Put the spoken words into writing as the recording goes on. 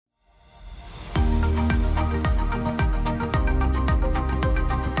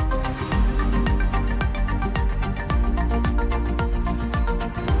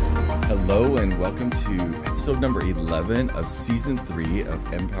and welcome to episode number 11 of season 3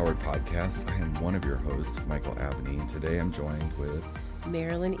 of Empowered Podcast. I am one of your hosts, Michael Abney, and today I'm joined with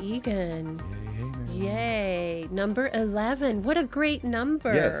Marilyn Egan. Yay, hey, Marilyn. Yay. Number 11. What a great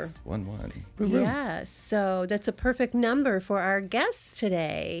number. Yes, 1-1. Yes. So that's a perfect number for our guest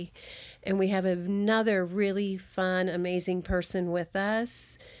today. And we have another really fun, amazing person with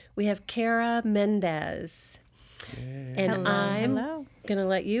us. We have Kara Mendez. Yay. And Hello, I'm hello. going to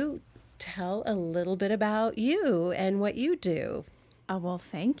let you tell a little bit about you and what you do. Oh, well,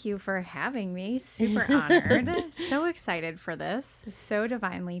 thank you for having me. Super honored. So excited for this. So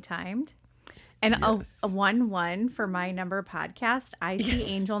divinely timed. And Yes. a 1-1 for my number podcast. I see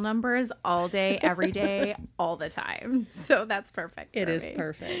angel numbers all day, every day, all the time. So that's perfect. It for is me.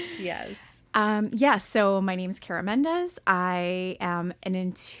 perfect. Yes. So my name is Kara Mendez. I am an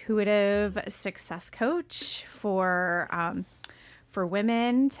intuitive success coach for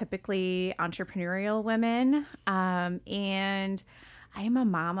women, typically entrepreneurial women. And I am a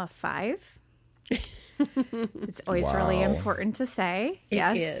mom of 5. It's always really Wow. important to say. It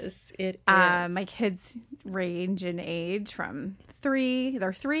Yes. is. It is. My kids range in age from 3,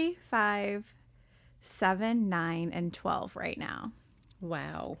 5, 7, 9, and 12 right now.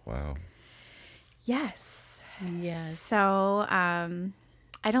 Wow. Wow. Yes. Yes. So I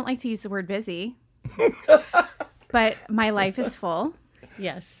don't like to use the word busy, but my life is full.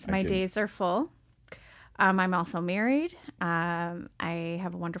 Yes. My Okay. days are full. I'm also married. I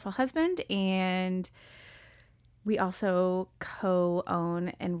have a wonderful husband, and we also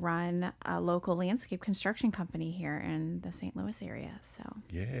co-own and run a local landscape construction company here in the St. Louis area. So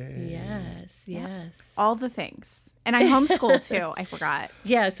Yay. Yes. Yes. all the things. And I homeschool too. I forgot.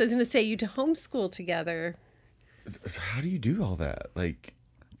 Yes. I was going to say you to homeschool together. So how do you do all that? Like,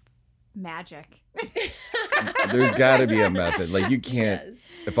 Magic. there's got to be a method. Like, you can't, Yes.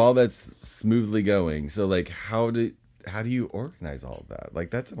 if all that's smoothly going. So, like, how do you organize all of that? Like,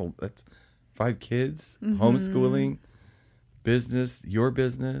 that's 5 kids, homeschooling, business, your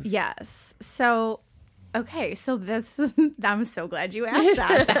business. Yes. So, okay. So this is, I'm so glad you asked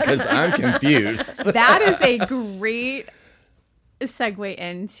that. Because I'm confused. That is a great segue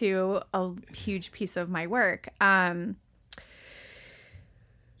into a huge piece of my work.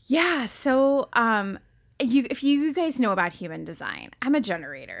 If you guys know about human design, I'm a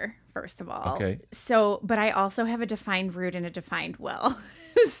generator, first of all. Okay. So, but I also have a defined root and a defined will.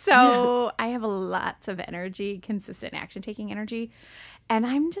 So I have lots of energy, consistent action-taking energy. And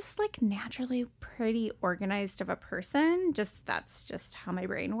I'm just like naturally pretty organized of a person. That's just how my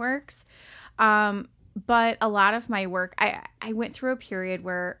brain works. But a lot of my work, I went through a period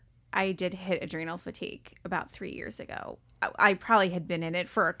where I did hit adrenal fatigue about 3 years ago. I probably had been in it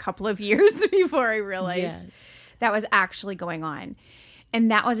for a couple of years before I realized that was actually going on. And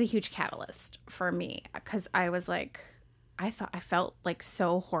that was a huge catalyst for me because I was like, I felt like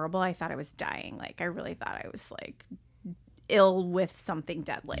so horrible. I thought I was dying. Like I really thought I was like ill with something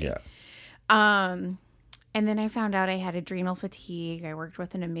deadly. Yeah. And then I found out I had adrenal fatigue. I worked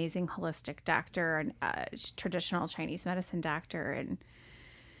with an amazing holistic doctor and traditional Chinese medicine doctor and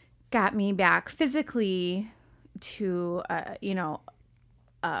got me back physically to,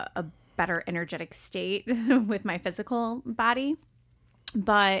 a better energetic state with my physical body.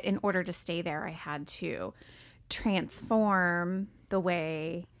 But in order to stay there, I had to transform the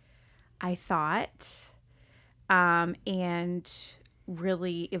way I thought and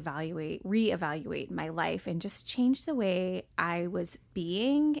really reevaluate my life and just change the way I was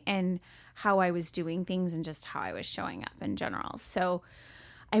being and how I was doing things and just how I was showing up in general. So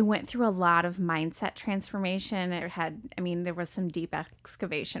I went through a lot of mindset transformation. There was some deep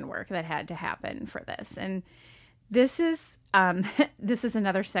excavation work that had to happen for this. And this is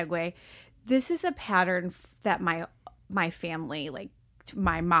another segue. This is a pattern that my family, like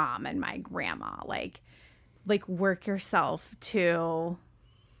my mom and my grandma, like work yourself to,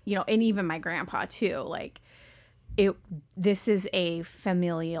 and even my grandpa too, this is a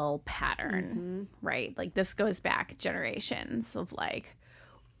familial pattern, right? Like this goes back generations of like,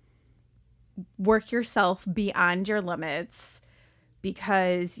 work yourself beyond your limits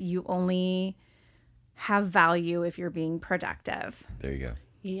because you only have value if you're being productive. There you go.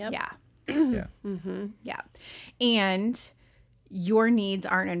 Yep. Yeah. Yeah. Yeah. And your needs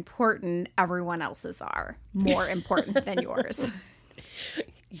aren't important. Everyone else's are more important than yours.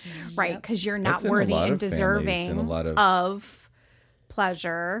 Right. Because you're not That's in a worthy lot and of families deserving and a lot of- of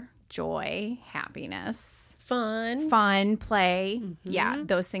pleasure, joy, happiness, fun, play. Yeah.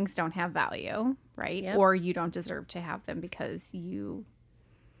 Those things don't have value. Right. Yep. Or you don't deserve to have them because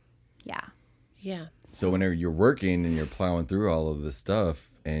yeah. Yeah. So whenever you're working and you're plowing through all of this stuff,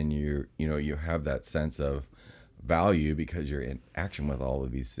 and you have that sense of value because you're in action with all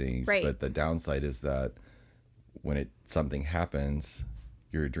of these things. Right. But the downside is that when something happens,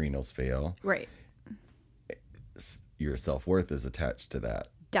 your adrenals fail. Right. Your self-worth is attached to that.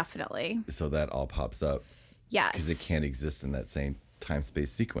 Definitely. So that all pops up. Yes. Because it can't exist in that same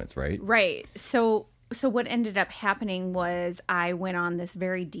time-space sequence, right? Right. So what ended up happening was I went on this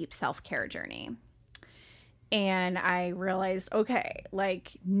very deep self-care journey. And I realized, okay,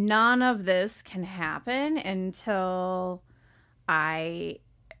 like none of this can happen until I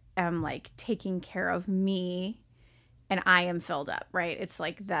am like taking care of me and I am filled up, right? It's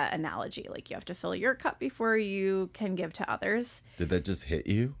like the analogy, like you have to fill your cup before you can give to others. Did that just hit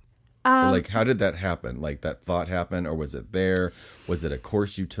you? Or like, how did that happen? Like that thought happen, or was it there? Was it a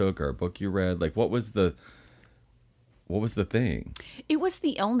course you took or a book you read? Like, what was the thing? It was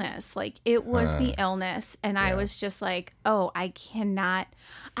the illness. Like it was the illness. And I was just like, oh,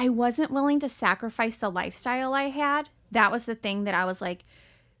 I wasn't willing to sacrifice the lifestyle I had. That was the thing that I was like,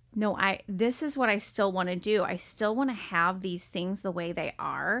 no, this is what I still want to do. I still want to have these things the way they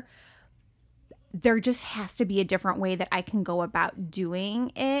are. There just has to be a different way that I can go about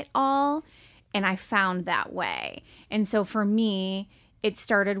doing it all. And I found that way. And so for me, it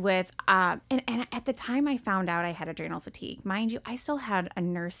started with, and at the time I found out I had adrenal fatigue. Mind you, I still had a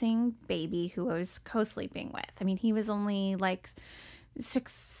nursing baby who I was co-sleeping with. I mean, he was only like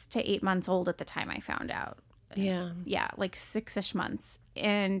 6 to 8 months old at the time I found out. Yeah. Yeah, like 6-ish months.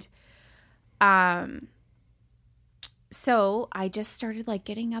 And so I just started like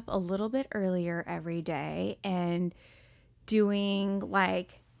getting up a little bit earlier every day and doing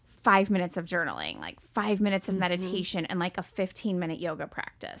like 5 minutes of journaling, like 5 minutes of meditation, and like a 15-minute yoga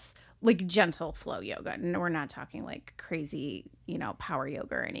practice, like gentle flow yoga. And we're not talking like crazy, power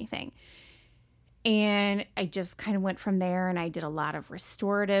yoga or anything. And I just kind of went from there, and I did a lot of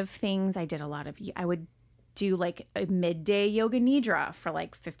restorative things. I would do like a midday yoga nidra for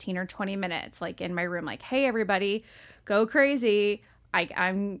like 15 or 20 minutes, like in my room, like, hey, everybody, go crazy.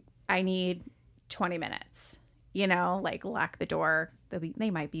 I need 20 minutes, like lock the door. They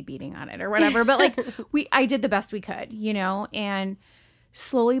might be beating on it or whatever, but like I did the best we could, and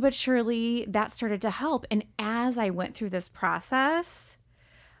slowly but surely that started to help. And as I went through this process,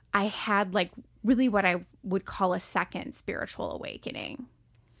 I had like really what I would call a second spiritual awakening.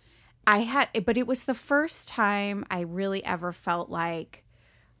 But it was the first time I really ever felt like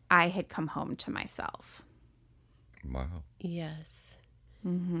I had come home to myself. Wow. Yes.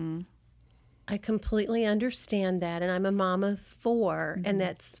 Mm-hmm. I completely understand that. And I'm a mom of 4, and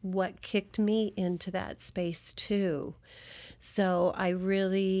that's what kicked me into that space too. So I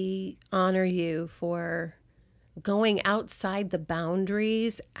really honor you for going outside the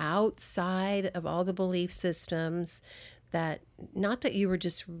boundaries, outside of all the belief systems that, not that you were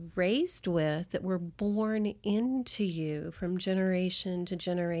just raised with, that were born into you from generation to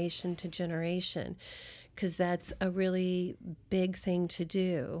generation to generation, because that's a really big thing to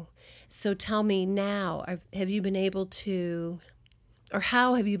do. So tell me now, have you been able to, or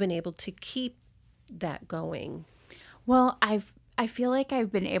how have you been able to keep that going? Well, I feel like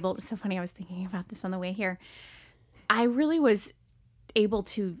I've been able, it's so funny, I was thinking about this on the way here. I really was able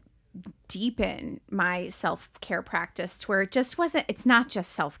to deepen my self-care practice to where it's not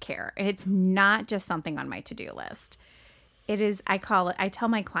just self-care, and it's not just something on my to-do list. It is, I tell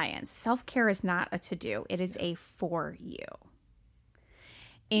my clients, self-care is not a to-do, it is a for you.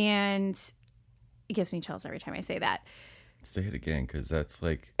 And it gives me chills every time I say that. Say it again, because that's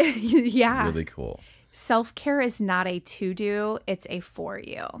like yeah, really cool. Self-care is not a to-do, it's a for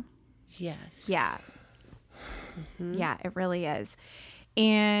you. Yes. Yeah. Mm-hmm. Yeah, it really is.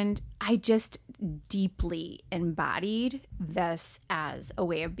 And I just deeply embodied this as a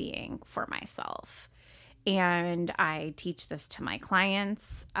way of being for myself. And I teach this to my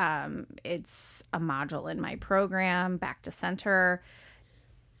clients. It's a module in my program, Back to Center.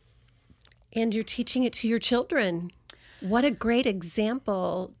 And you're teaching it to your children. What a great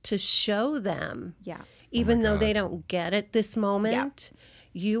example to show them. Yeah. Even though they don't get it this moment,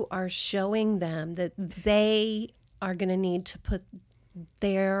 you are showing them that they are going to need to put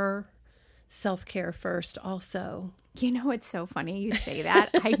their self-care first also. It's so funny you say that.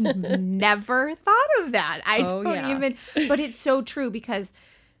 I never thought of that. But it's so true, because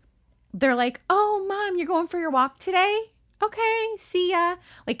they're like, oh, Mom, you're going for your walk today? Okay, see ya.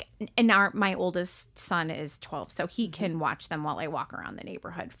 Like, and my oldest son is 12, so he can watch them while I walk around the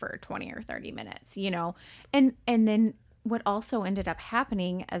neighborhood for 20 or 30 minutes, And then what also ended up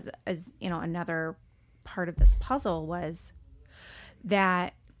happening as another part of this puzzle was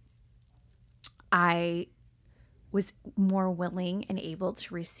that I was more willing and able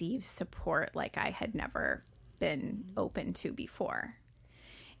to receive support like I had never been open to before.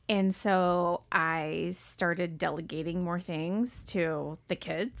 And so I started delegating more things to the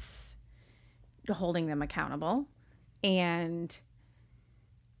kids, holding them accountable, and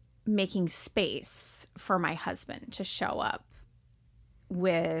making space for my husband to show up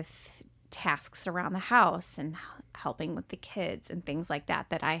with tasks around the house and helping with the kids and things like that,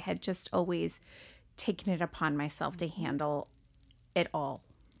 that I had just always taken it upon myself to handle it all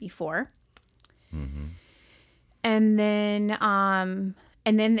before. Mm-hmm. And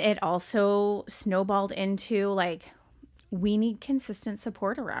then it also snowballed into like, we need consistent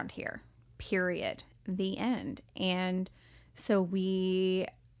support around here, period, the end. And so we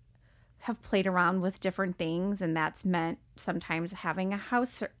have played around with different things, and that's meant sometimes having a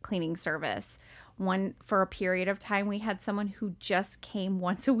house cleaning service. One, for a period of time, we had someone who just came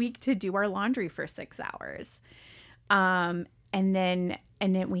once a week to do our laundry for 6 hours. And then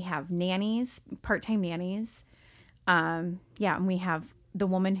we have nannies, part-time nannies. And we have the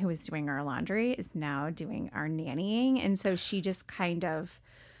woman who is doing our laundry is now doing our nannying. And so she just kind of,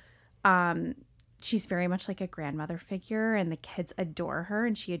 she's very much like a grandmother figure, and the kids adore her,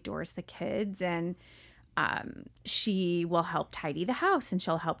 and she adores the kids. And she will help tidy the house, and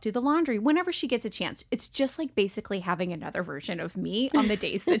she'll help do the laundry whenever she gets a chance. It's just like basically having another version of me on the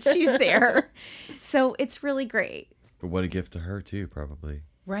days that she's there. So it's really great. But what a gift to her too, probably.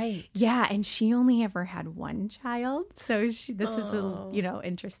 Right. Yeah, and she only ever had one child, so this is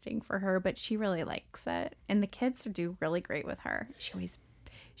interesting for her, but she really likes it, and the kids do really great with her.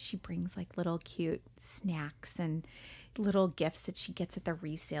 She brings like little cute snacks and little gifts that she gets at the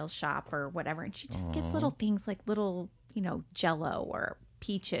resale shop or whatever, and she just gets little things like little Jell-O or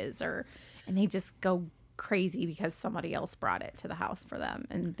peaches, and they just go crazy because somebody else brought it to the house for them,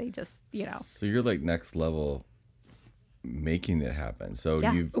 and they just So you're like next level making it happen. So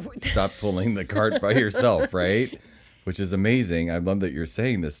Yeah. you've stopped pulling the cart by yourself, right? Which is amazing. I love that you're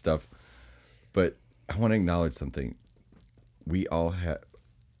saying this stuff. But I want to acknowledge something. We all have,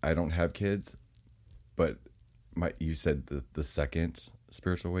 I don't have kids, but you said the second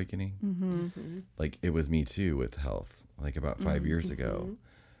spiritual awakening. Mm-hmm. Like it was me too with health, like about 5 years ago,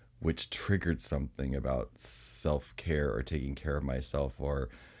 which triggered something about self-care or taking care of myself or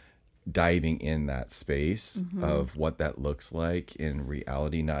diving in that space of what that looks like in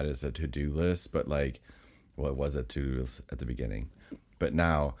reality, not as a to-do list, but like, well, it was a to-do list at the beginning, but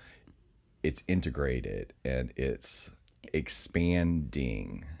now it's integrated and it's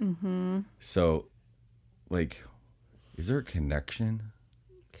expanding. So like, is there a connection?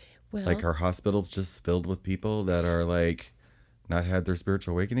 Well, Like, are hospitals just filled with people that are like not had their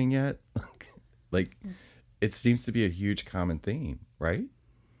spiritual awakening yet? Like, it seems to be a huge common theme, right?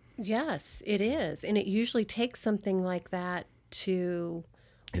 yes, it is. And it usually takes something like that to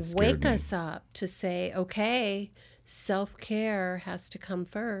It scared wake me. us up, to say, okay, self-care has to come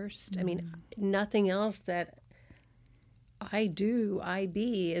first. I mean, nothing else that I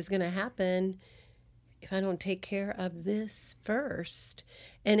be is going to happen if I don't take care of this first.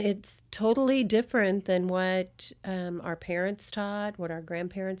 And it's totally different than what our parents taught, what our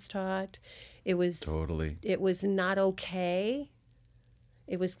grandparents taught. It was Totally. It was not okay.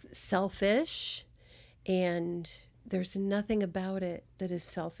 It was selfish, and there's nothing about it that is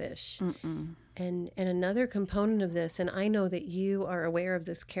selfish. And another component of this, and I know that you are aware of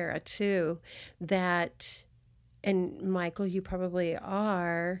this, Kara, too, that, and Michael, you probably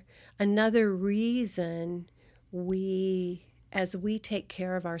are, another reason as we take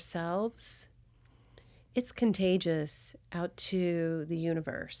care of ourselves, it's contagious out to the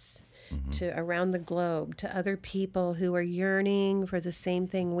universe, to around the globe, to other people who are yearning for the same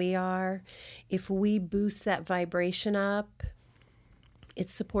thing we are. If we boost that vibration up, it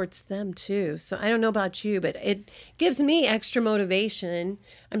supports them too. So I don't know about you, but it gives me extra motivation,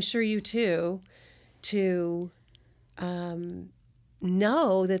 I'm sure you too, to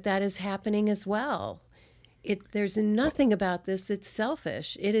know that is happening as well. There's nothing about this that's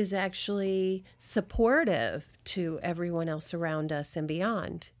selfish. It is actually supportive to everyone else around us and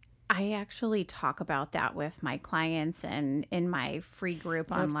beyond. I actually talk about that with my clients, and in my free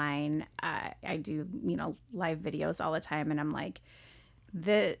group online, I do, live videos all the time. And I'm like,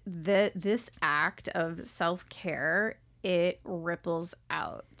 this act of self-care, it ripples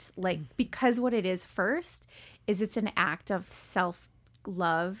out, because what it is first is it's an act of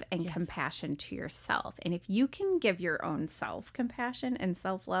self-love and compassion to yourself. And if you can give your own self-compassion and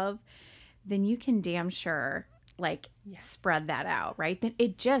self-love, then you can damn sure spread that out, right? Then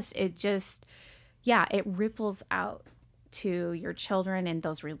it ripples out to your children and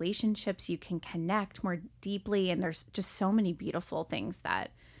those relationships. You can connect more deeply, and there's just so many beautiful things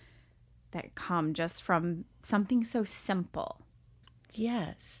that come just from something so simple.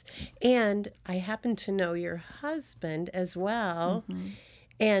 Yes. And I happen to know your husband as well.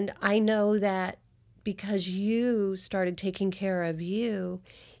 And I know that because you started taking care of you,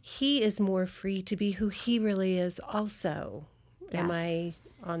 he is more free to be who he really is also. Am I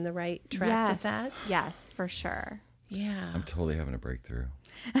on the right track with that? Yes, for sure. Yeah. I'm totally having a breakthrough.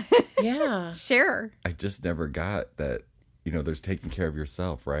 Yeah. Sure. I just never got that, there's taking care of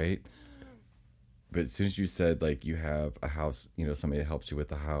yourself, right? But as soon as you said, like, you have a house, somebody that helps you with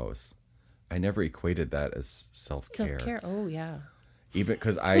the house, I never equated that as self-care. Self-care. Oh, yeah. Even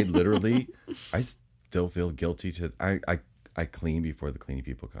because I literally, I still feel guilty I clean before the cleaning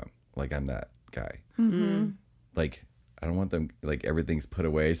people come. Like, I'm that guy. Like, I don't want them, like, everything's put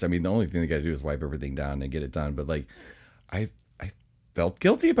away. So, I mean, the only thing they got to do is wipe everything down and get it done. But, like, I felt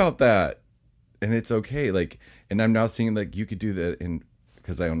guilty about that. And it's okay. Like, and I'm now seeing, like, you could do that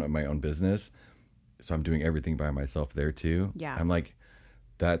because I own my own business. So I'm doing everything by myself there too. Yeah. I'm like,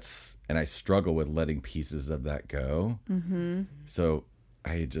 and I struggle with letting pieces of that go. So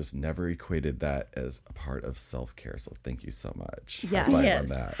I just never equated that as a part of self-care. So thank you so much. Yes. High five Yes. on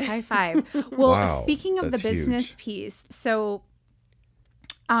that. High five. Well, Wow, speaking of the that's business huge. piece, so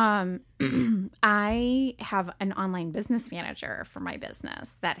I have an online business manager for my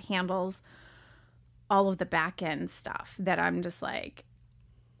business that handles all of the back end stuff that I'm just like,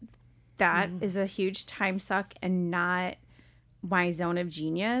 that is a huge time suck and not my zone of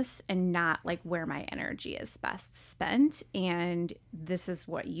genius and not like where my energy is best spent. And this is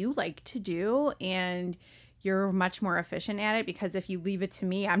what you like to do. And you're much more efficient at it, because if you leave it to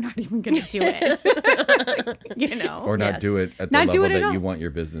me, I'm not even going to do it. Or not do it at the Not do level it at that all. you want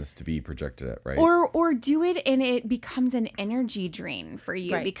your business to be projected at, right? Or do it and it becomes an energy drain for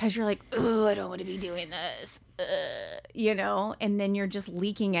you, Right. because you're like, oh, I don't want to be doing this. And then you're just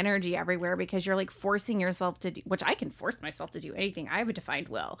leaking energy everywhere because you're like forcing yourself to do, which I can force myself to do anything. I have a defined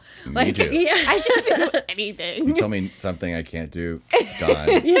will. Like, too. I can do anything. You tell me something I can't do,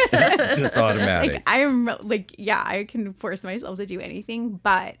 done. Just automatic. Like, I'm like, yeah, I can force myself to do anything,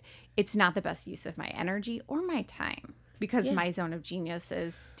 but it's not the best use of my energy or my time, because my zone of genius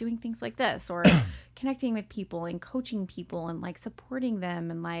is doing things like this, or connecting with people and coaching people and like supporting them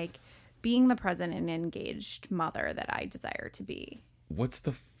and like being the present and engaged mother that I desire to be. What's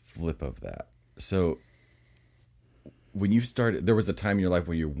the flip of that? So when you started, there was a time in your life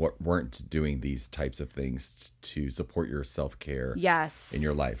when you weren't doing these types of things to support your self-care Yes. in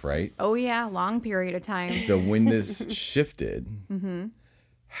your life, right? Oh yeah, long period of time. So when this shifted,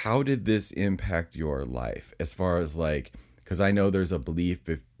 how did this impact your life? As far as like, because I know there's a belief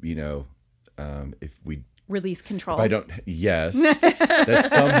if Release control. if I don't, yes, that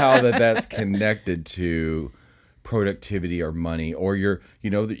somehow that's connected to productivity or money, or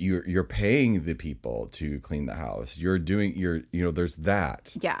that you're paying the people to clean the house. There's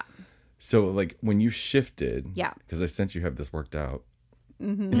that. Yeah. So like when you shifted, Yeah. because I sense you have this worked out.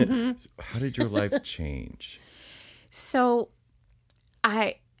 So how did your life change? So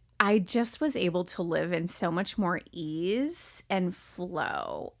I just was able to live in so much more ease and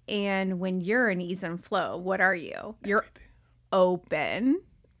flow. And when you're in ease and flow, what are you? You're open,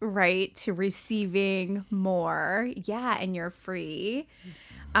 right, to receiving more. Yeah, and you're free.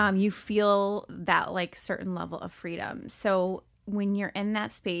 You feel that like certain level of freedom. So when you're in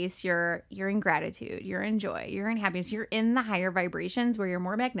that space, you're in gratitude, you're in joy, you're in happiness, you're in the higher vibrations where you're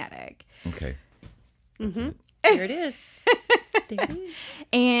more magnetic. Okay. There it is. There it is.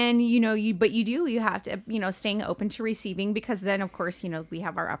 And, you have to, staying open to receiving, because then, of course, we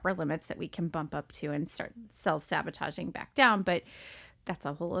have our upper limits that we can bump up to and start self-sabotaging back down. But that's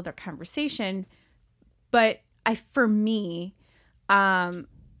a whole other conversation. But for me,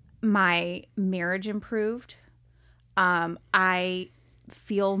 my marriage improved. I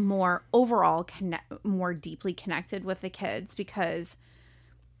feel more overall more deeply connected with the kids because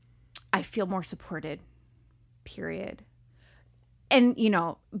I feel more supported, period. And,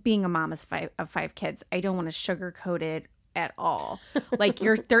 being a mom of five kids, I don't want to sugarcoat it at all. Like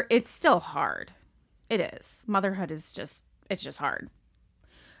it's still hard. It is. Motherhood is it's just hard.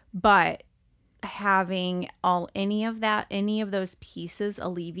 But having any of those pieces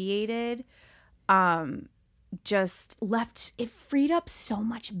alleviated, it freed up so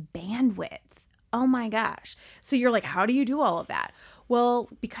much bandwidth. Oh my gosh. So you're like, how do you do all of that? Well,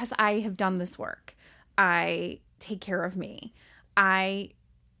 because I have done this work. I take care of me. I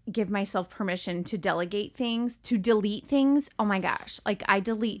give myself permission to delegate things, to delete things. Oh my gosh. Like I've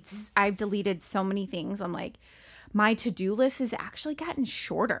deleted so many things. I'm like, my to-do list has actually gotten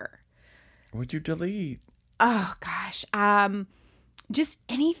shorter. What'd you delete? Oh gosh. Just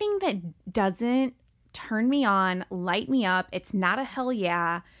anything that doesn't turn me on, light me up. It's not a hell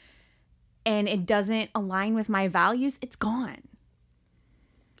yeah. And it doesn't align with my values. It's gone.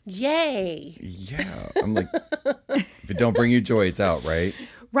 Yay. Yeah. I'm like, if it don't bring you joy, it's out, right?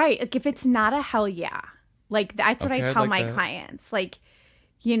 Right. Like if it's not a hell yeah, like that's what Okay, I I tell like my that. clients. Like,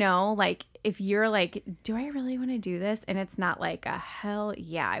 you know, like if you're like, do I really want to do this? And it's not like a hell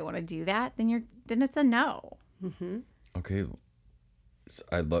yeah, I want to do that. Then it's a no. Okay. So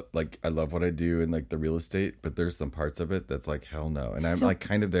I love what I do in like the real estate, but there's some parts of it that's like hell no. And I'm So- like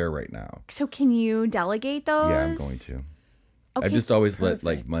kind of there right now. So can you delegate those? Yeah, I'm going to. Okay, I've just always let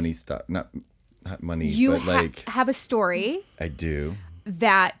like perfect. money stop, not money, You but like have a story I do.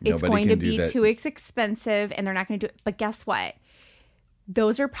 that it's Nobody going to can do be that. too expensive and they're not going to do it. But guess what?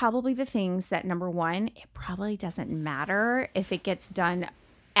 Those are probably the things that, number one, it probably doesn't matter if it gets done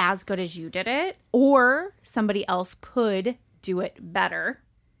as good as you did it, or somebody else could do it better.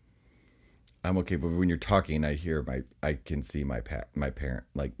 I'm okay, but when you're talking, I can see my parent,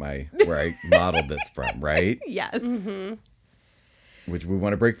 like where I modeled this from, right? Yes. Which we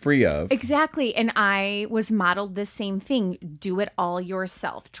want to break free of. Exactly. And I was modeled the same thing. Do it all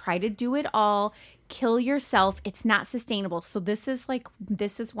yourself. Try to do it all. Kill yourself. It's not sustainable. So this is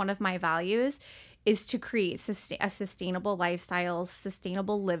one of my values, is to create a sustainable lifestyle,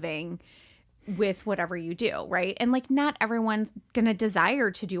 sustainable living with whatever you do, right? And like not everyone's going to desire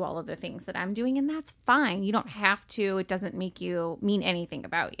to do all of the things that I'm doing, and that's fine. You don't have to. It doesn't make you mean anything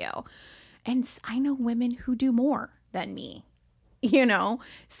about you. And I know women who do more than me. You know,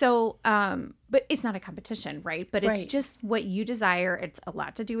 so, but it's not a competition, right? But it's Right. just what you desire. It's a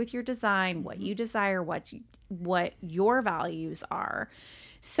lot to do with your design, what you desire, what your values are.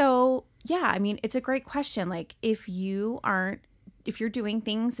 So, yeah, I mean, it's a great question. Like, if you're doing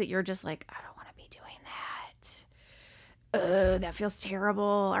things that you're just like, I don't want to be doing that. That feels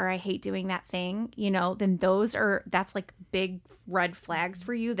terrible, or I hate doing that thing, you know, then that's like big red flags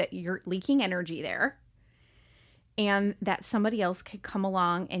for you that you're leaking energy there. And that somebody else could come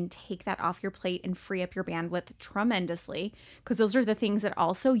along and take that off your plate and free up your bandwidth tremendously. Because those are the things that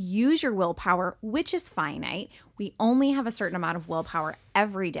also use your willpower, which is finite. We only have a certain amount of willpower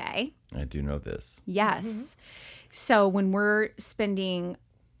every day. I do know this. Yes. So when we're spending,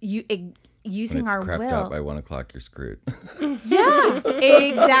 When using it's our crapped will. out by 1 o'clock, you're screwed. Yeah,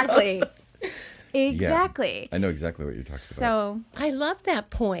 exactly. Exactly. I know exactly what you're talking about. So I love that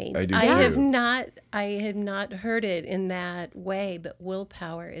point. I do I have too. not heard it in that way, but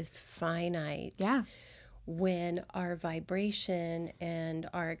willpower is finite. yeah. When our vibration and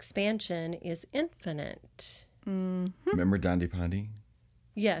our expansion is infinite. Remember Dandi Pandi?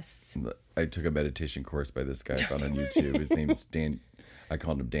 Yes. I took a meditation course by this guy I found on YouTube. His name's Dan. I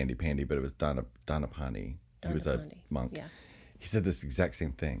called him Dandy Pandy, but it was Dhanapani. He was a Dhanapani. monk. Yeah. He said this exact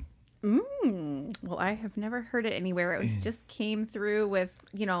same thing. Well, I have never heard it anywhere. It was just came through with,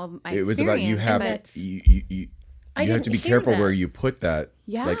 my It was about you experience, have but- to you I have to didn't be hear careful that. where you put that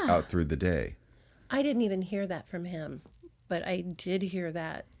like Yeah. out through the day. I didn't even hear that from him, but I did hear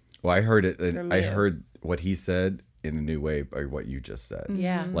that. Well, I heard it and From I you. heard what he said in a new way by what you just said.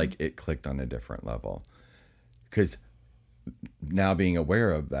 Yeah. Like it clicked on a different level. Because now being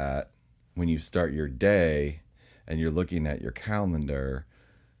aware of that, when you start your day and you're looking at your calendar,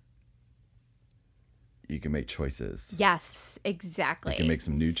 you can make choices. Yes, exactly. You can make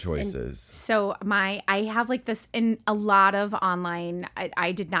some new choices. So I have like this in a lot of online,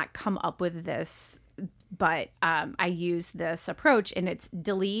 I did not come up with this, but I use this approach, and it's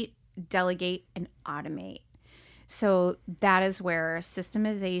delete, delegate, and automate. So that is where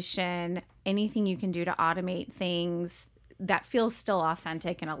systemization, anything you can do to automate things that feels still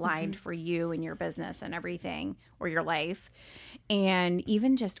authentic and aligned for you and your business and everything, or your life. And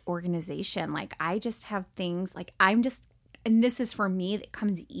even just organization. Like I just have things like and this is for me that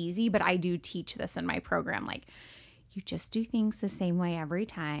comes easy, but I do teach this in my program. Like you just do things the same way every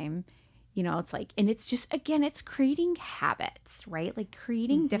time. It's like, and it's just, again, it's creating habits, right? Like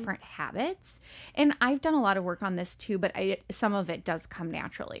creating different habits. And I've done a lot of work on this too, but some of it does come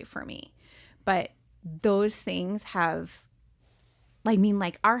naturally for me. But those things have,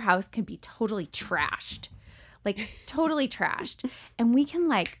 like our house can be totally trashed. Like totally trashed. And we can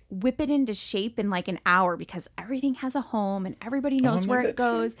like whip it into shape in like an hour because everything has a home and everybody knows I'm where like it that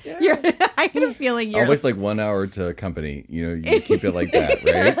too. goes. Yeah. I have a feeling you're Almost like 1 hour to a company. You keep it like that,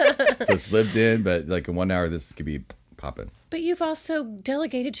 right? So it's lived in, but like in 1 hour, this could be popping. But you've also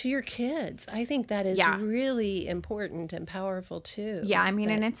delegated to your kids. I think that is Yeah. really important and powerful too. Yeah, I mean,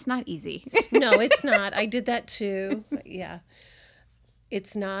 That- and it's not easy. no, it's not. I did that too. Yeah.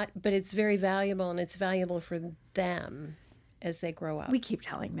 It's not, but it's very valuable, and it's valuable for them as they grow up. We keep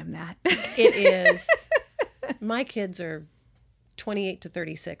telling them that. It is. My kids are 28 to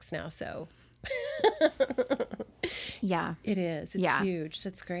 36 now, so Yeah. it is. It's Yeah. huge.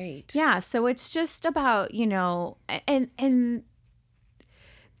 That's great. Yeah, so it's just about, and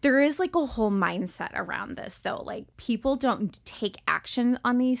there is like a whole mindset around this though. Like people don't take action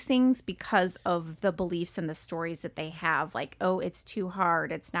on these things because of the beliefs and the stories that they have, like, oh, it's too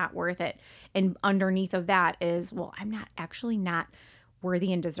hard, it's not worth it. And underneath of that is, well, I'm not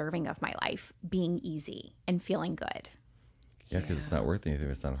worthy and deserving of my life being easy and feeling good. Yeah, because it's not worth anything.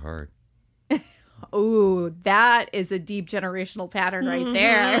 It's not hard. Oh, that is a deep generational pattern right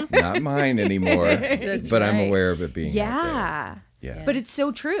there. Not mine anymore. But I'm right. aware of it being out Yeah. there. Yeah. But it's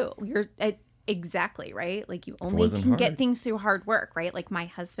so true. You're exactly right. Like you only wasn't can get hard. things through hard work, right? Like my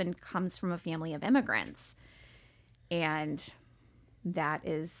husband comes from a family of immigrants, and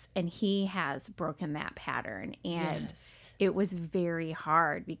he has broken that pattern, and Yes. it was very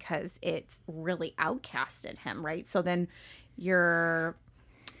hard because it's really outcasted him, right? So then you're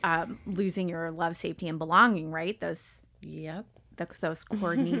losing your love, safety, and belonging, right? Yep. Those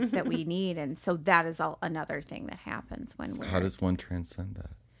core needs that we need, and so that is another thing that happens when we're How does one transcend that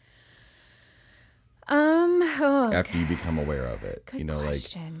oh, after you become aware of it? good You know, like,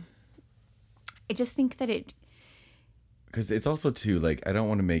 question. I just think that because it's also too, like, I don't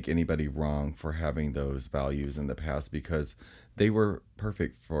want to make anybody wrong for having those values in the past because they were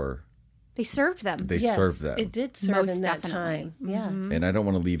perfect for, they served them. they Yes, served them. It did serve Most in that definitely. time. Yes. And I don't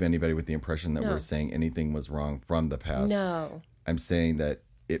want to leave anybody with the impression that No. we're saying anything was wrong from the past. No. I'm saying that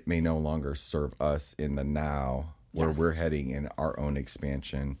it may no longer serve us in the now where Yes. we're heading in our own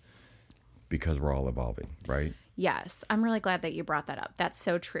expansion because we're all evolving, right? Yes, I'm really glad that you brought that up. That's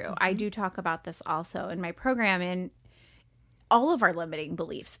so true. Mm-hmm. I do talk about this also in my program, and all of our limiting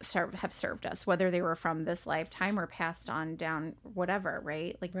beliefs have served us, whether they were from this lifetime or passed on down, whatever,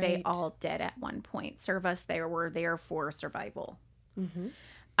 right? Like they Right. all did at one point serve us. They were there for survival.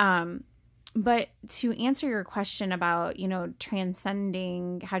 Mm-hmm. But to answer your question about,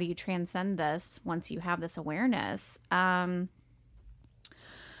 transcending, how do you transcend this once you have this awareness?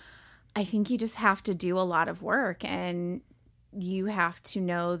 I think you just have to do a lot of work, and you have to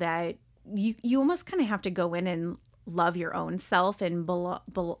know that you almost kind of have to go in and love your own self and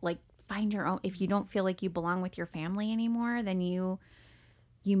like find your own. If you don't feel like you belong with your family anymore, then you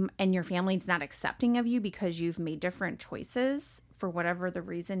and your family's not accepting of you because you've made different choices for whatever the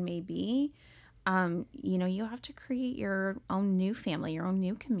reason may be. You have to create your own new family, your own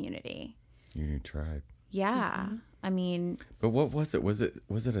new community. Your new tribe. Yeah. I mean, But what was it? Was it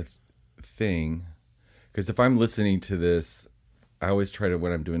a thing? Because if I'm listening to this, I always try to,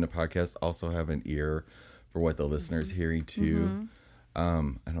 when I'm doing a podcast, also have an ear for what the listener's hearing too. I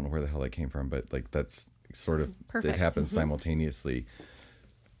don't know where the hell that came from, but like that's sort of, Perfect. it happens simultaneously.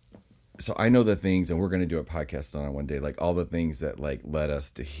 So I know the things, and we're going to do a podcast on it one day, like all the things that like led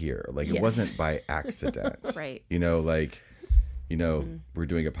us to here. Like it Yes. wasn't by accident. Right. We're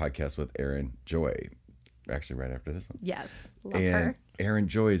doing a podcast with Erin Joy, actually right after this one. yes. Love And her. Erin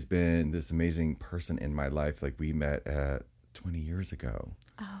Joy has been this amazing person in my life. Like we met 20 years ago.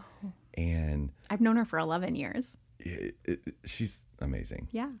 Oh. And I've known her for 11 years. she's amazing.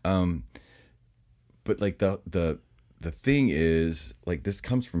 Yeah. But like the thing is, like, this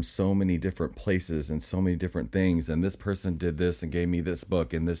comes from so many different places and so many different things. And this person did this and gave me this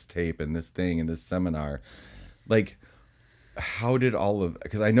book and this tape and this thing and this seminar. Like, how did all of,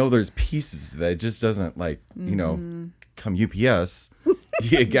 because I know there's pieces that it just doesn't like, come UPS.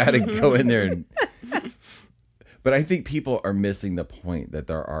 You got to go in there. But I think people are missing the point that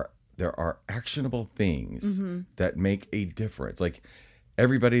there are actionable things that make a difference. Like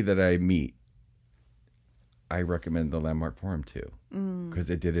everybody that I meet, I recommend the Landmark Forum to, because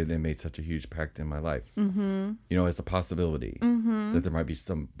it did it and made such a huge impact in my life. As a possibility that there might be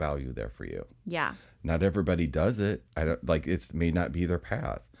some value there for you. Yeah. Not everybody does it. I don't like, it may not be their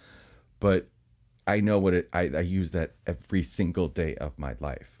path, but I know what I use that every single day of my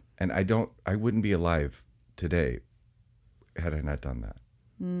life. And I wouldn't be alive today had I not done that.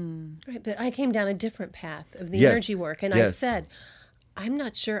 Right, but I came down a different path of the Yes. energy work, and I Yes. said, I'm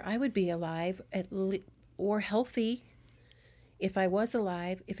not sure I would be alive or healthy if I was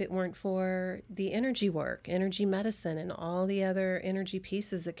alive if it weren't for the energy work, energy medicine, and all the other energy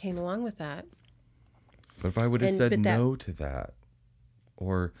pieces that came along with that. But if I would have And- said but that- no to that,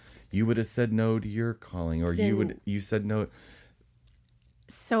 or you would have said no to your calling, or you said no.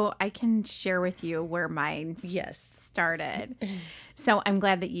 So I can share with you where mine started. So I'm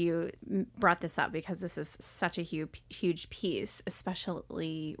glad that you brought this up, because this is such a huge piece,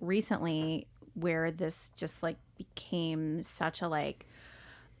 especially recently, where this just like became such a like,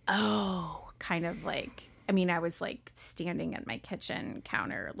 oh, kind of like, I mean, I was like standing at my kitchen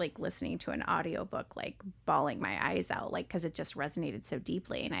counter, like listening to an audiobook, like bawling my eyes out, like, because it just resonated so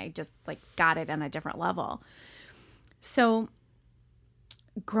deeply, and I just like got it on a different level. So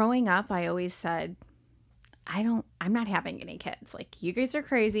growing up, I always said, I'm not having any kids. Like, you guys are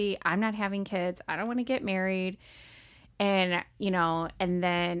crazy. I'm not having kids. I don't want to get married. And, and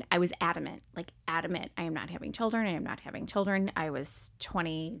then I was adamant. I am not having children. I am not having children. I was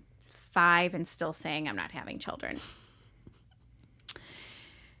 25 and still saying I'm not having children.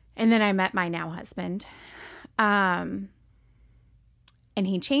 And then I met my now husband. And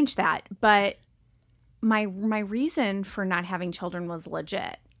he changed that. But my reason for not having children was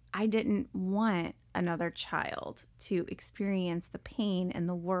legit. I didn't want another child to experience the pain in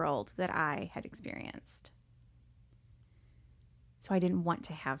the world that I had experienced. So I didn't want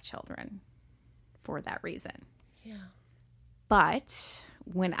to have children for that reason. Yeah. But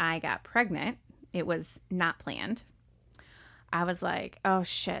when I got pregnant, it was not planned. I was like, oh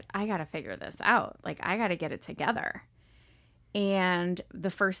shit, I got to figure this out. Like, I got to get it together. And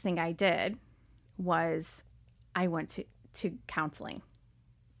the first thing I did was I went to counseling.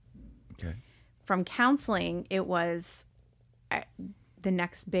 Okay. From counseling, it was the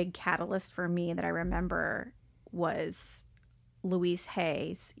next big catalyst for me that I remember was Louise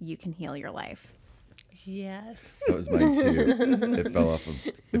Hay's "You Can Heal Your Life." Yes. That was mine too. It fell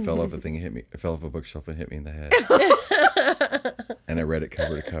off a thing and hit me. It fell off a bookshelf and hit me in the head. And I read it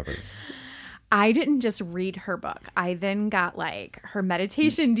cover to cover. I didn't just read her book. I then got like her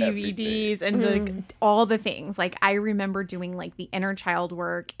meditation DVDs and like all the things. Like, I remember doing like the inner child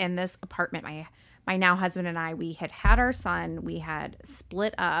work in this apartment. My now husband and I, we had our son. We had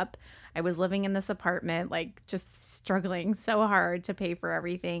split up. I was living in this apartment, like just struggling so hard to pay for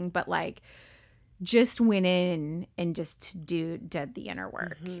everything, but like just went in and just did the inner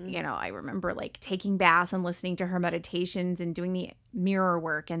work. I remember like taking baths and listening to her meditations and doing the mirror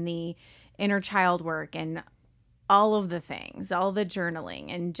work and the inner child work and all of the things, all the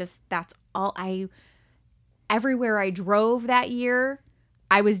journaling, and just that's all everywhere I drove that year,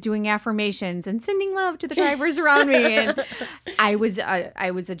 I was doing affirmations and sending love to the drivers around me. And I was a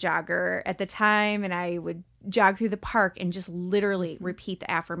jogger at the time, and I would jog through the park and just literally repeat the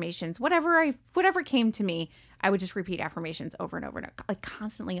affirmations. Whatever came to me, I would just repeat affirmations over and over and over, like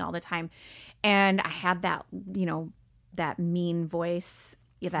constantly all the time. And I had that, that mean voice,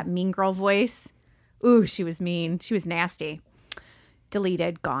 that mean girl voice. Ooh, she was mean. She was nasty.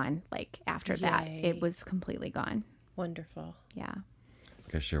 Deleted, gone. Like after that, it was completely gone. Wonderful. Yeah.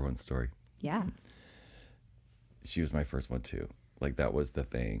 Can I share one story? Yeah. She was my first one too. Like, that was the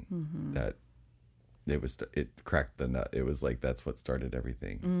thing that it cracked the nut. It was like, that's what started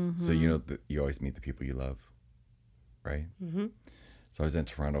everything. So, you always meet the people you love, right? So I was in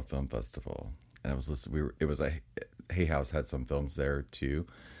Toronto Film Festival, and I was listening. It was a Hay House had some films there too.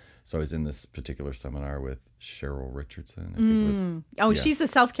 So I was in this particular seminar with Cheryl Richardson. I think it was. She's a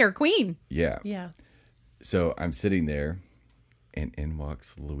self-care queen. Yeah. Yeah. So I'm sitting there, and in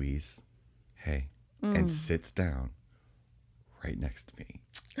walks Louise Hay and sits down right next to me.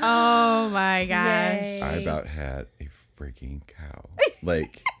 Oh my gosh. Yay. I about had a freaking cow.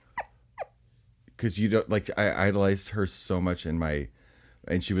 Like, because I idolized her so much and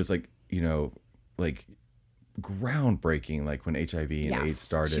she was like, like groundbreaking, like when HIV and AIDS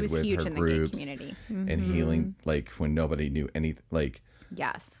started with her groups and healing, like when nobody knew anything, like.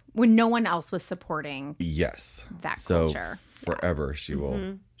 Yes. When no one else was supporting. Yes. That so culture. Forever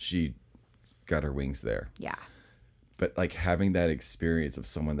she got her wings there. Yeah. But like having that experience of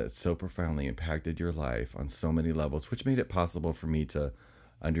someone that so profoundly impacted your life on so many levels, which made it possible for me to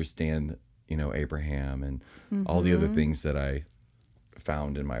understand, Abraham and all the other things that I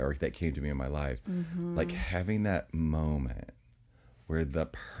found in that came to me in my life. Like having that moment where the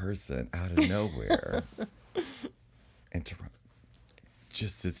person out of nowhere and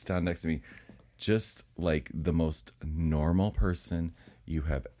just sits down next to me, just like the most normal person you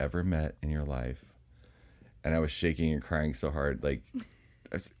have ever met in your life. And I was shaking and crying so hard, like,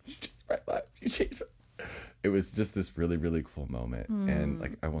 I was, you changed my life. You changed my... It was just this really, really cool moment. And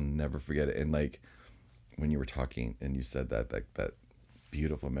like, I will never forget it. And like, when you were talking and you said that, like that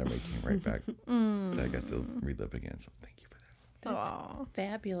beautiful memory came right back that I got to relive again. So thank you for that. Oh,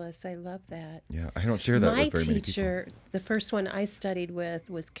 Fabulous. I love that. Yeah, I don't share that My with very many people. teacher, the first one I studied with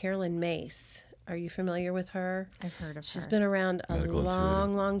was Carolyn Mace. Are you familiar with her? I've heard of She's her. been around a Medical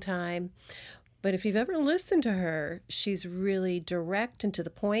long, long time. But if you've ever listened to her, she's really direct and to the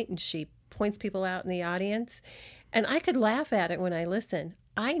point, and she points people out in the audience. And I could laugh at it when I listen.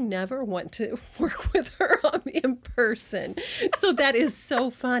 I never want to work with her in person. So that is so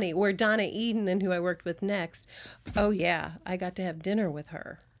funny. Where Donna Eden, and who I worked with next, oh yeah, I got to have dinner with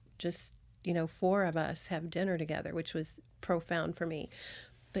her. Just, 4 of us have dinner together, which was profound for me.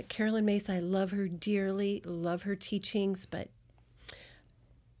 But Carolyn Mace, I love her dearly, love her teachings, but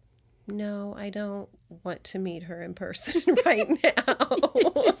no, I don't want to meet her in person right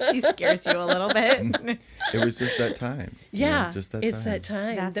now. She scares you a little bit. It was just that time. Yeah, just that it's time. that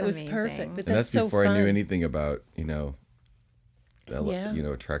time. That's that was amazing. perfect. But And that's that's so before fun. I knew anything about, Yeah.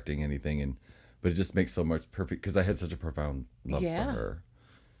 attracting anything. But it just makes so much perfect, because I had such a profound love Yeah. for her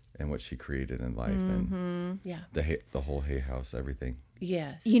and what she created in life and Yeah. the whole Hay House, everything.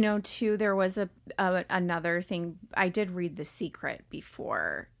 Yes. Too, there was another thing. I did read The Secret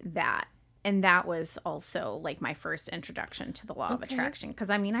before that. And that was also like my first introduction to the law of Okay. attraction.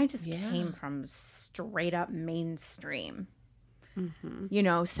 Because I just Yeah. came from straight up mainstream.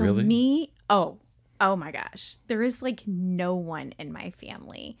 Mm-hmm. So Really? oh my gosh. There is like no one in my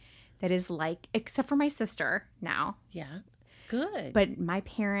family that is like, except for my sister now. Yeah. Good. But my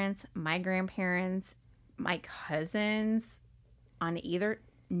parents, my grandparents, my cousins on either,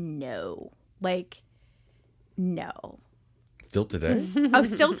 no. Like, no. Still today? Oh,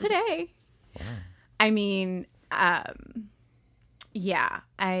 still today. Wow. I mean, yeah,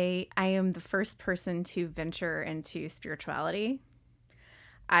 I am the first person to venture into spirituality.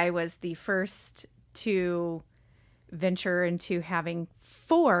 I was the first to venture into having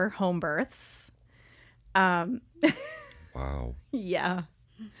 4 home births. Wow. Yeah.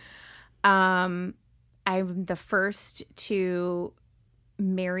 I'm the first to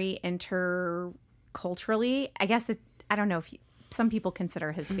marry interculturally. I guess I don't know if some people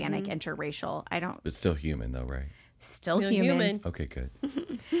consider Hispanic interracial. I don't. It's still human, though, right? Still You're human. Okay, good.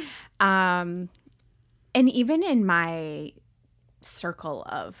 And even in my circle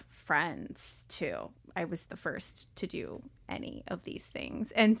of friends too, I was the first to do any of these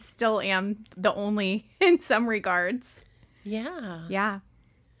things, and still am the only in some regards. yeah. Yeah.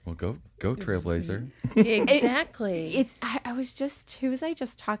 Well, go Trailblazer. Exactly. I was just, who was I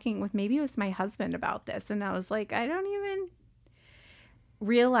just talking with? Maybe it was my husband about this. And I was like, I don't even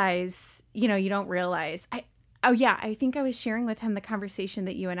realize, you don't realize. I think I was sharing with him the conversation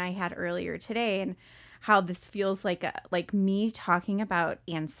that you and I had earlier today, and how this feels like me talking about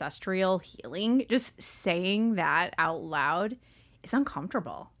ancestral healing. Just saying that out loud is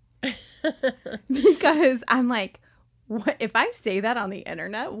uncomfortable. Because I'm like, what if I say that on the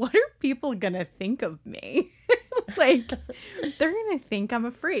internet? What are people gonna think of me? Like, they're gonna think I'm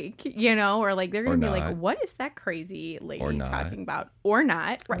a freak, or like they're gonna be like, what is that crazy lady talking about? Or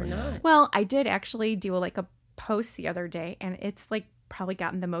not. Right. Or not. Well, I did actually do a post the other day, and it's like probably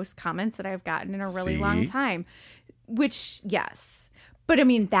gotten the most comments that I've gotten in a really long time. Which, yes. But I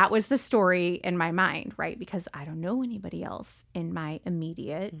mean, that was the story in my mind, right? Because I don't know anybody else in my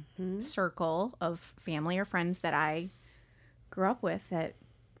immediate circle of family or friends that I grew up with that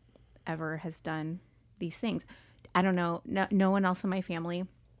ever has done these things. I don't know. No one else in my family.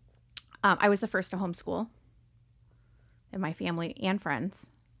 I was the first to homeschool in my family and friends.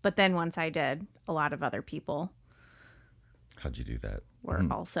 But then once I did, a lot of other people How'd you do that? were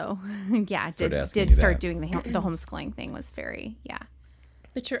also, did asking you start that. doing the homeschooling thing. Was very,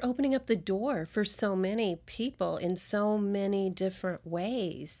 But you're opening up the door for so many people in so many different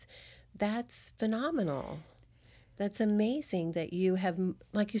ways. That's phenomenal. That's amazing that you have,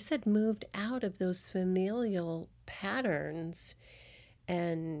 like you said, moved out of those familial patterns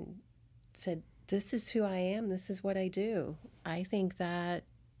and said, this is who I am. This is what I do. I think that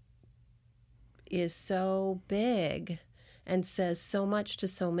is so big and says so much to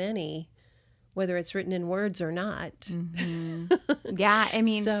so many, whether it's written in words or not. Yeah, I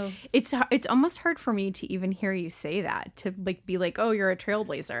mean, So- it's almost hard for me to even hear you say that, to be like, oh, you're a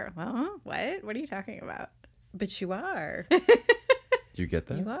trailblazer. What? What are you talking about? But you are. Do you get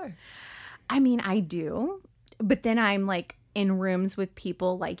that? You are. I mean, I do, but then I'm like in rooms with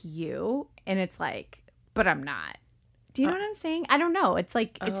people like you, and it's like, but I'm not. Do you know what I'm saying? I don't know. It's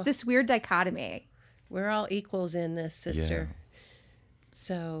like, it's this weird dichotomy. We're all equals in this, sister. Yeah.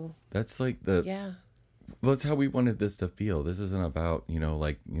 So, That's like yeah. well, that's how we wanted this to feel. This isn't about,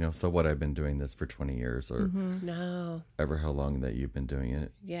 so what, I've been doing this for 20 years or No. ever how long that you've been doing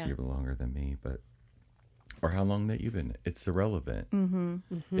it. Yeah. You're longer than me, but or how long that you've been. It's irrelevant.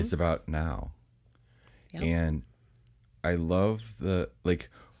 Mm-hmm. It's about now. Yep. And I love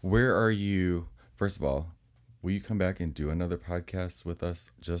where are you? First of all, will you come back and do another podcast with us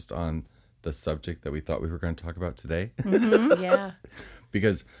just on the subject that we thought we were going to talk about today? Yeah.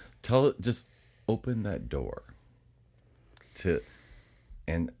 Because just open that door to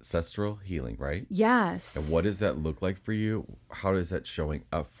ancestral healing, right? Yes. And what does that look like for you? How is that showing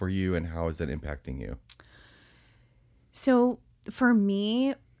up for you, and how is that impacting you? So for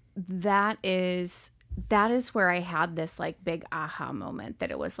me, that is where I had this like big aha moment,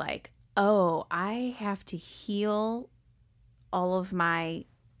 that it was like, oh, I have to heal all of my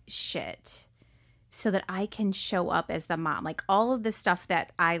shit so that I can show up as the mom. Like all of the stuff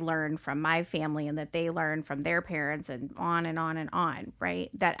that I learned from my family and that they learned from their parents and on and on and on, right?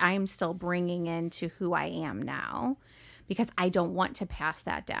 That I'm still bringing into who I am now, because I don't want to pass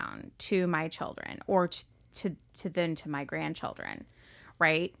that down to my children or to my grandchildren,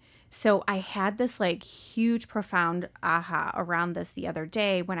 right? So I had this like huge, profound aha around this the other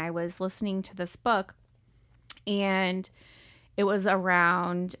day when I was listening to this book, and it was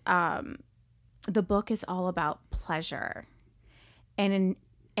around, the book is all about pleasure and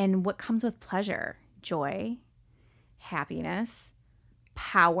what comes with pleasure: joy, happiness,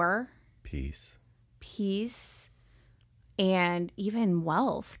 power, Peace. and even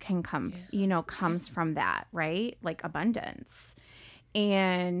wealth can come, comes from that, right? Like abundance.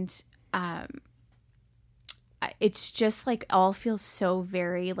 And it's just like all feels so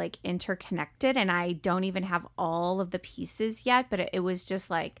very like interconnected, and I don't even have all of the pieces yet, but it was just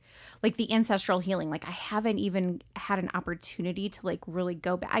like the ancestral healing. Like I haven't even had an opportunity to like really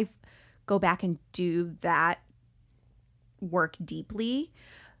go back and do that work deeply,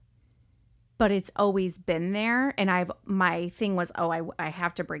 but it's always been there. And my thing was, I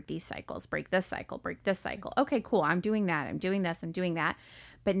have to break these cycles, break this cycle. Okay, cool. I'm doing that. I'm doing this. I'm doing that.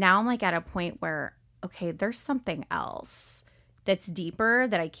 But now I'm like at a point where, okay, there's something else that's deeper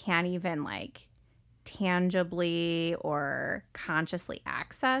that I can't even like tangibly or consciously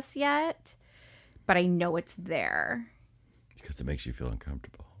access yet, but I know it's there. Because it makes you feel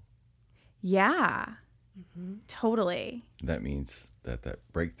uncomfortable. Yeah, totally. That means that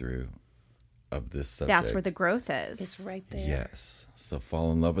breakthrough of this subject. That's where the growth is. It's right there. Yes. So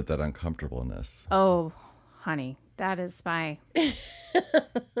fall in love with that uncomfortableness. Oh, honey, that is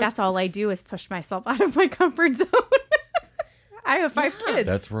that's all I do is push myself out of my comfort zone. I have 5 kids.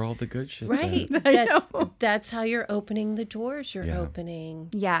 That's where all the good shit's Right. at. That's how you're opening the doors you're Yeah. opening.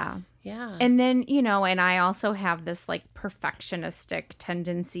 Yeah. Yeah. And then, and I also have this like perfectionistic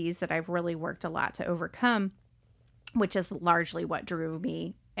tendencies that I've really worked a lot to overcome, which is largely what drew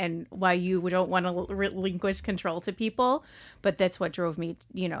me and why you don't want to relinquish control to people. But that's what drove me,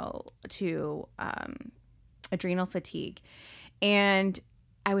 to adrenal fatigue. And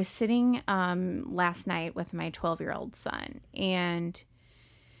I was sitting last night with my 12-year-old son, and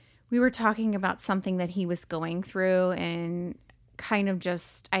we were talking about something that he was going through, and kind of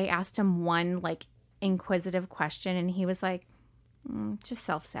I asked him one like inquisitive question, and he was like, just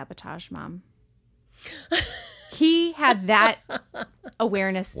self-sabotage, Mom. He had that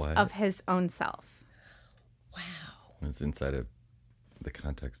awareness of his own self. Wow. It's inside of the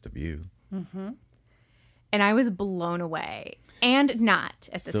context of you. Mm-hmm. And I was blown away, and not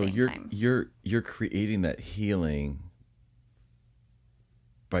at the same time. So you're creating that healing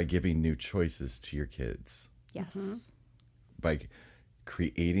by giving new choices to your kids. Yes. By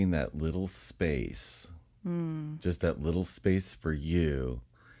creating that little space, just that little space for you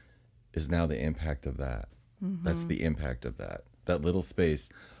is now the impact of that. That's the impact of that. That little space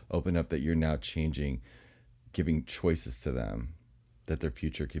open up that you're now changing, giving choices to them, that their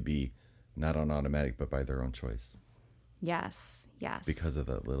future could be not on automatic, but by their own choice. Yes. Because of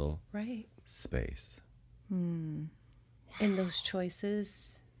that little Right. space. And those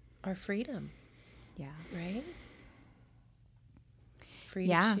choices are freedom, Yeah. right? Free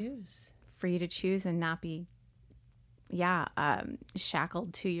Yeah. to choose. Free to choose and not be,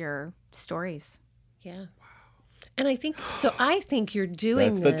 shackled to your stories. Yeah. And I think you're doing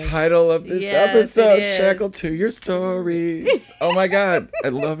That's the this. title of this Yes, episode, it is. Shackled to Your Stories. Oh my God, I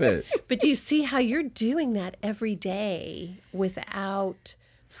love it. But do you see how you're doing that every day without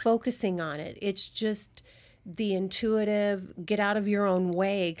focusing on it? It's just the intuitive, get out of your own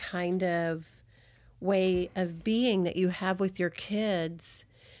way kind of way of being that you have with your kids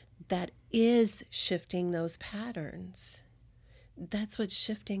that is shifting those patterns. That's what's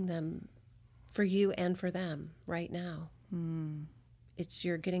shifting them for you and for them right now. It's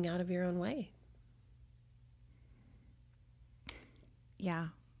you're getting out of your own way. Yeah.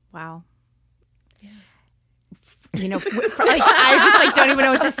 Wow. Yeah. I just like don't even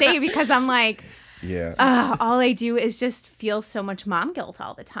know what to say because I'm like, yeah. all I do is just feel so much mom guilt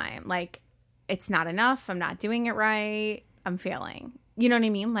all the time. Like, it's not enough. I'm not doing it right. I'm failing. You know what I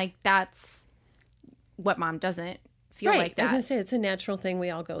mean? Like, that's what mom doesn't feel like that. As I say, it's a natural thing we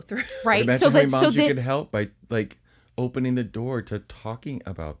all go through. Right. But imagine how many moms you could help by like opening the door to talking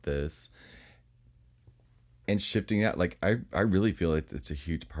about this and shifting that. Like, I really feel like it's a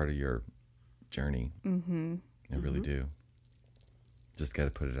huge part of your journey. Mm-hmm. I really do. Just got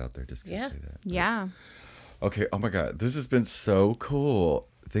to put it out there. Just got to say that. But, yeah. okay. Oh my God. This has been so cool.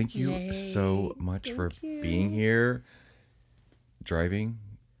 Thank you Yay. so much for being here. Driving.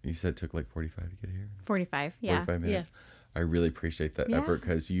 You said it took like 45 to get here? 45. Yeah. 45 minutes. I really appreciate that Yeah. effort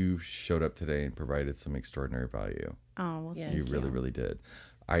because you showed up today and provided some extraordinary value. Oh, well, Yes. You really, really did.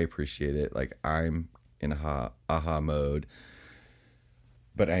 I appreciate it. Like, I'm in aha mode.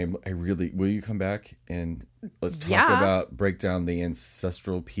 But I really, will you come back and let's talk about break down the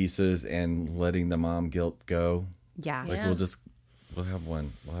ancestral pieces and letting the mom guilt go? Yeah. Like, we'll have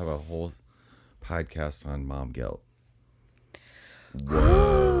one. We'll have a whole podcast on mom guilt.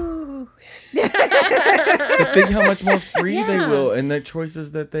 Whoa. But think how much more free they will and the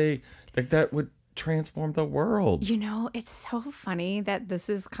choices that that would transform the world. You know, it's so funny that this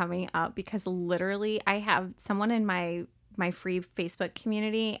is coming up because literally I have someone in my free Facebook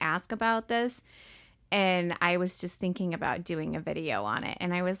community ask about this, and I was just thinking about doing a video on it,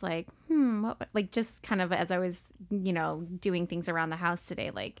 and I was like, like just kind of as I was, doing things around the house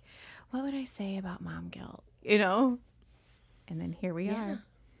today, like, what would I say about mom guilt, And then here we are.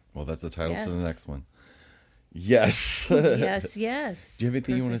 Well, that's the title to the Yes. next one. Yes. Yes. Do you have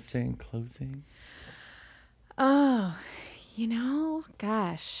anything you want to say in closing? Oh,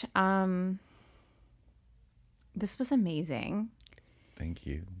 gosh. This was amazing. Thank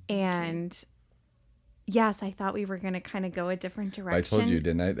you. And yes, I thought we were going to kind of go a different direction. I told you,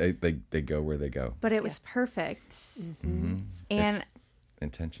 didn't I? They go where they go. But it was perfect. Mm-hmm. And it's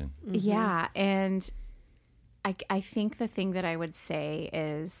intention. yeah, and I think the thing that I would say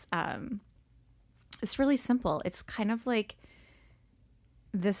is it's really simple. It's kind of like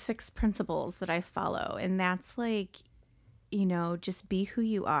the 6 principles that I follow, and that's like, just be who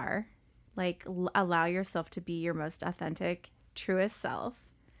you are. Like, allow yourself to be your most authentic, truest self.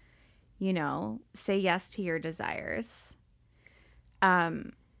 Say yes to your desires.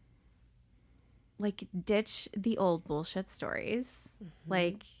 Like, ditch the old bullshit stories.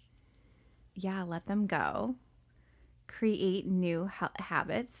 Like, let them go. Create new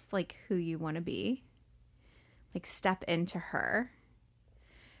habits, like who you want to be. Like, step into her.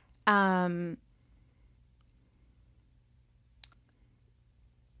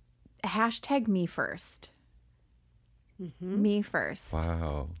 Hashtag me first. Me first.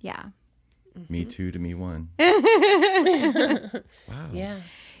 Wow. Yeah. Me too to me one. Wow. Yeah.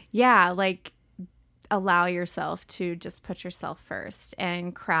 Yeah, like allow yourself to just put yourself first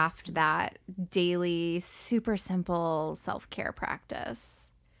and craft that daily, super simple self-care practice.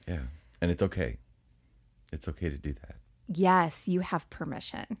 Yeah. And it's okay. It's okay to do that. Yes, you have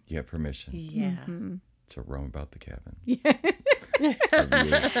permission. You have permission Yeah. to roam about the cabin.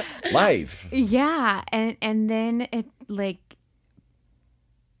 Life. Yeah, and then it like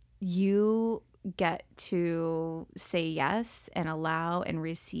you get to say yes and allow and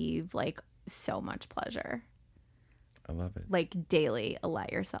receive like so much pleasure. I love it. Like daily, allow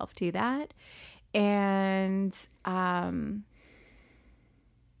yourself to that. And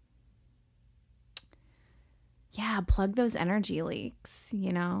plug those energy leaks,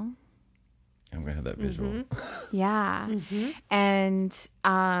 I'm gonna have that visual. Yeah. And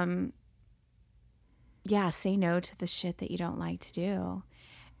say no to the shit that you don't like to do.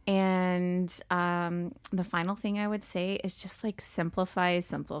 And the final thing I would say is just like simplify.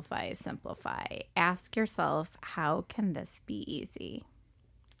 Ask yourself, how can this be easy?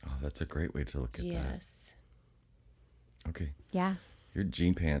 Oh, that's a great way to look at that. Yes. Okay. Yeah. Your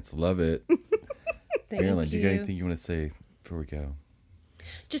jean pants. Love it. Thank Marilyn, you. do you got anything you want to say before we go?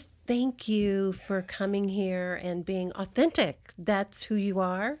 Just thank you for coming here and being authentic. That's who you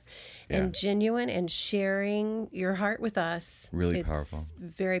are, and genuine, and sharing your heart with us. Really powerful.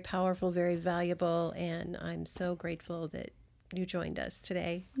 Very powerful, very valuable, and I'm so grateful that you joined us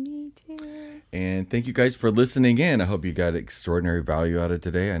today. Me too. And thank you guys for listening in. I hope you got extraordinary value out of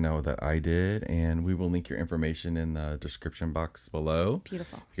today. I know that I did. And we will link your information in the description box below.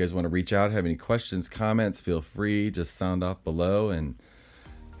 Beautiful. If you guys want to reach out, have any questions, comments, feel free. Just sound off below and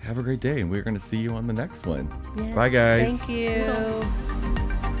have a great day. And we're going to see you on the next one. Yeah. Bye, guys. Thank you.